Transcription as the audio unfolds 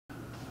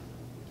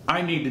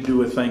I need to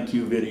do a thank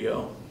you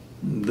video.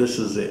 This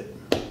is it.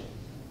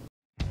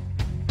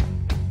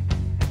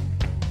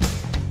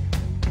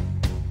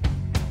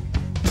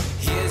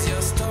 Here's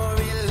your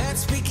story,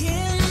 let's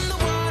begin. The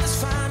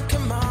water's fine,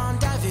 come on,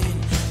 dive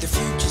in. The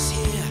future's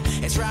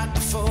here, it's right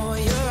before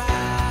your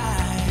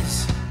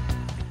eyes.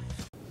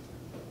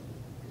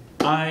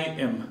 I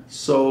am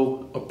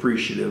so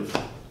appreciative.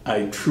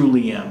 I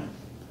truly am.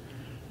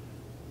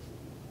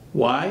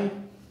 Why?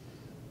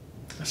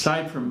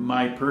 Aside from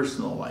my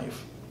personal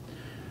life,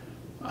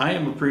 I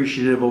am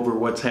appreciative over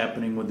what's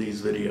happening with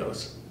these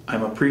videos.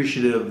 I'm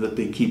appreciative that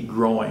they keep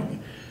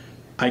growing.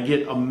 I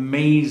get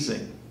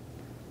amazing,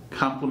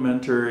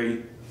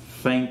 complimentary,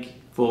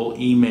 thankful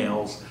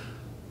emails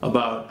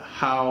about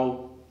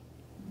how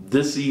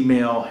this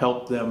email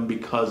helped them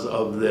because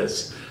of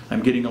this.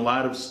 I'm getting a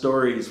lot of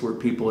stories where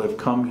people have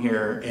come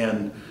here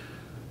and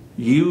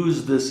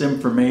used this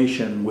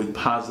information with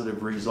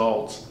positive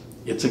results.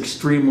 It's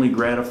extremely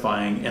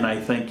gratifying, and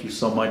I thank you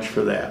so much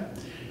for that.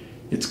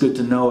 It's good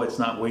to know it's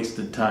not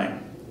wasted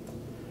time.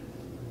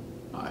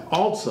 I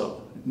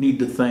also need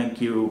to thank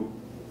you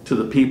to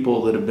the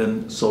people that have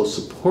been so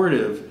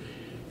supportive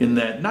in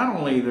that not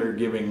only they're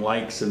giving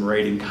likes and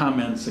writing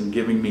comments and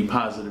giving me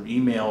positive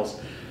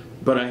emails,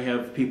 but I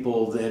have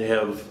people that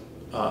have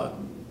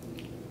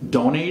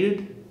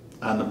donated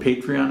on the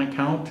Patreon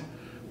account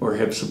or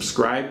have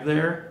subscribed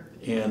there,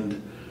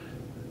 and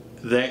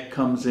that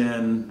comes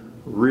in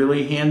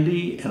really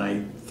handy, and I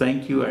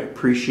thank you. I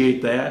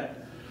appreciate that.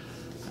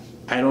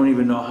 I don't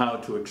even know how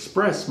to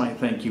express my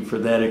thank you for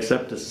that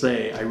except to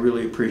say I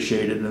really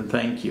appreciate it and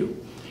thank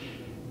you.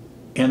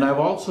 And I've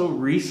also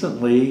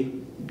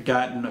recently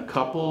gotten a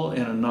couple,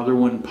 and another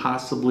one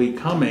possibly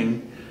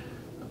coming,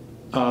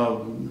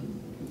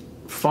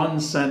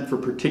 funds sent for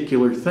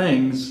particular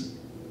things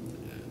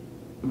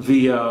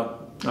via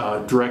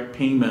direct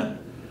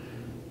payment.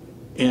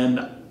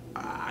 And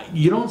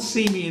you don't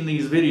see me in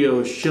these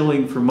videos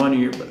shilling for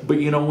money,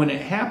 but you know, when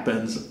it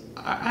happens,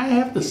 I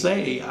have to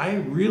say, I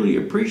really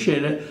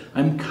appreciate it.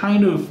 I'm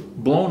kind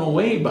of blown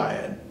away by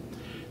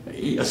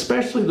it.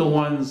 Especially the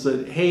ones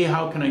that, hey,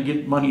 how can I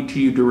get money to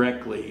you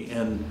directly?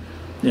 And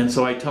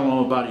so I tell them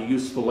about a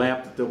useful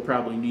app that they'll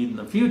probably need in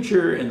the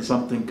future, and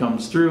something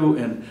comes through,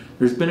 and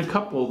there's been a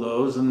couple of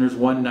those, and there's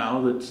one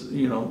now that's,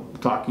 you know,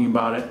 talking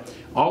about it.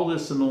 All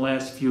this in the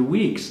last few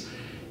weeks.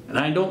 And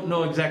I don't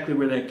know exactly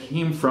where that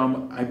came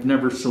from. I've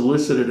never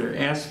solicited or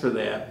asked for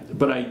that,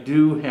 but I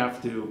do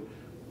have to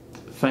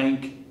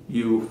thank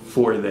you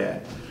for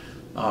that.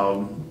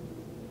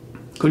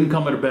 Couldn't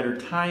come at a better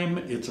time.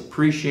 It's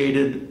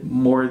appreciated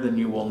more than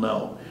you will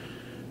know.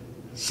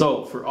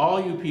 So for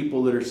all you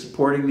people that are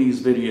supporting these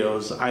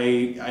videos,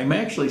 I'm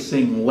actually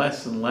seeing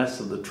less and less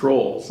of the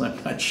trolls.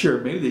 I'm not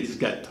sure, maybe they just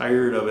got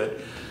tired of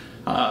it.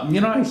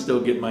 You know, I still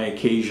get my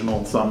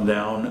occasional thumb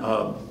down.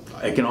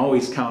 I can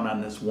always count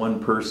on this one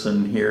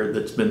person here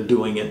that's been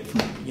doing it from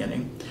the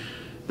beginning,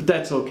 but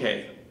that's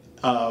okay.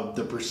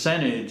 The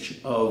percentage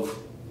of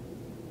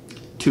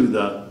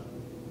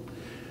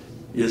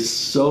is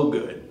so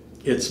good.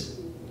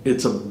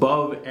 It's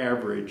above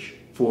average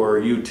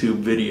for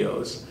YouTube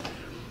videos.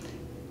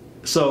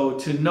 So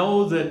to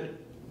know that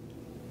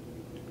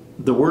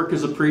the work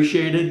is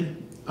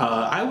appreciated,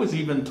 I was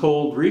even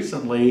told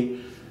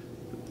recently,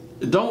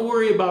 don't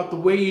worry about the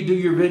way you do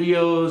your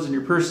videos and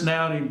your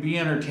personality and be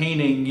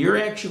entertaining. You're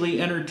actually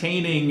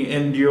entertaining,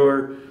 and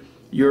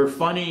you're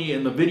funny,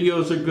 and the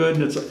videos are good.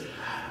 And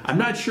I'm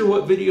not sure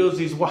what videos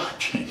he's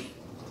watching.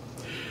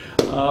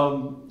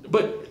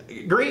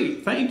 But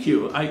great, thank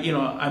you.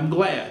 I'm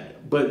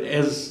glad. But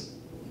as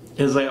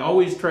I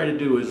always try to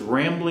do, as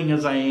rambling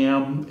as I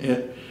am,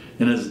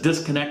 and as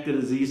disconnected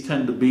as these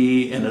tend to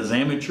be, and as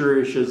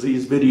amateurish as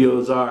these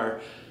videos are,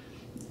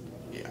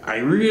 I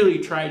really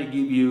try to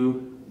give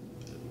you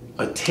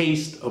a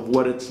taste of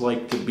what it's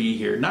like to be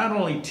here. Not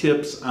only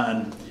tips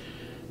on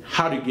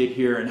how to get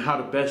here and how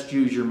to best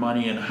use your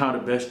money and how to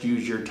best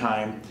use your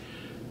time,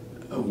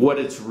 what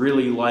it's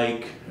really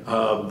like,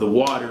 the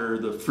water,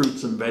 the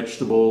fruits and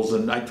vegetables,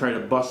 and I try to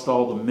bust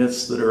all the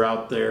myths that are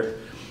out there.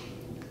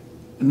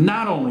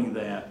 Not only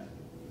that,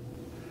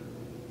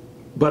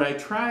 but I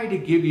try to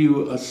give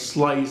you a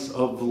slice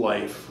of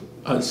life,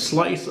 a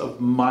slice of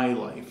my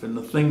life and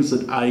the things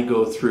that I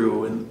go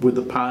through, and with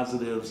the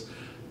positives,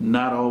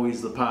 not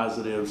always the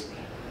positives,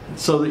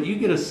 so that you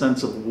get a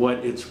sense of what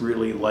it's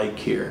really like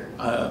here.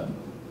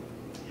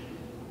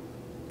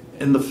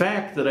 And the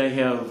fact that I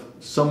have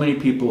so many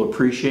people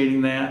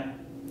appreciating that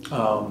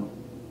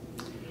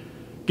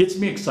gets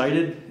me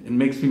excited and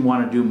makes me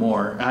want to do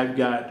more. I've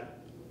got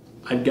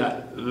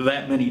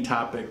that many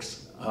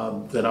topics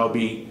that I'll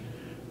be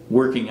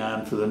working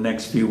on for the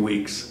next few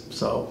weeks.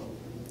 So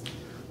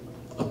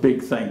a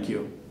big thank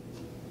you.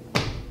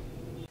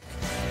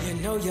 You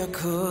know you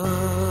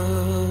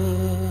could.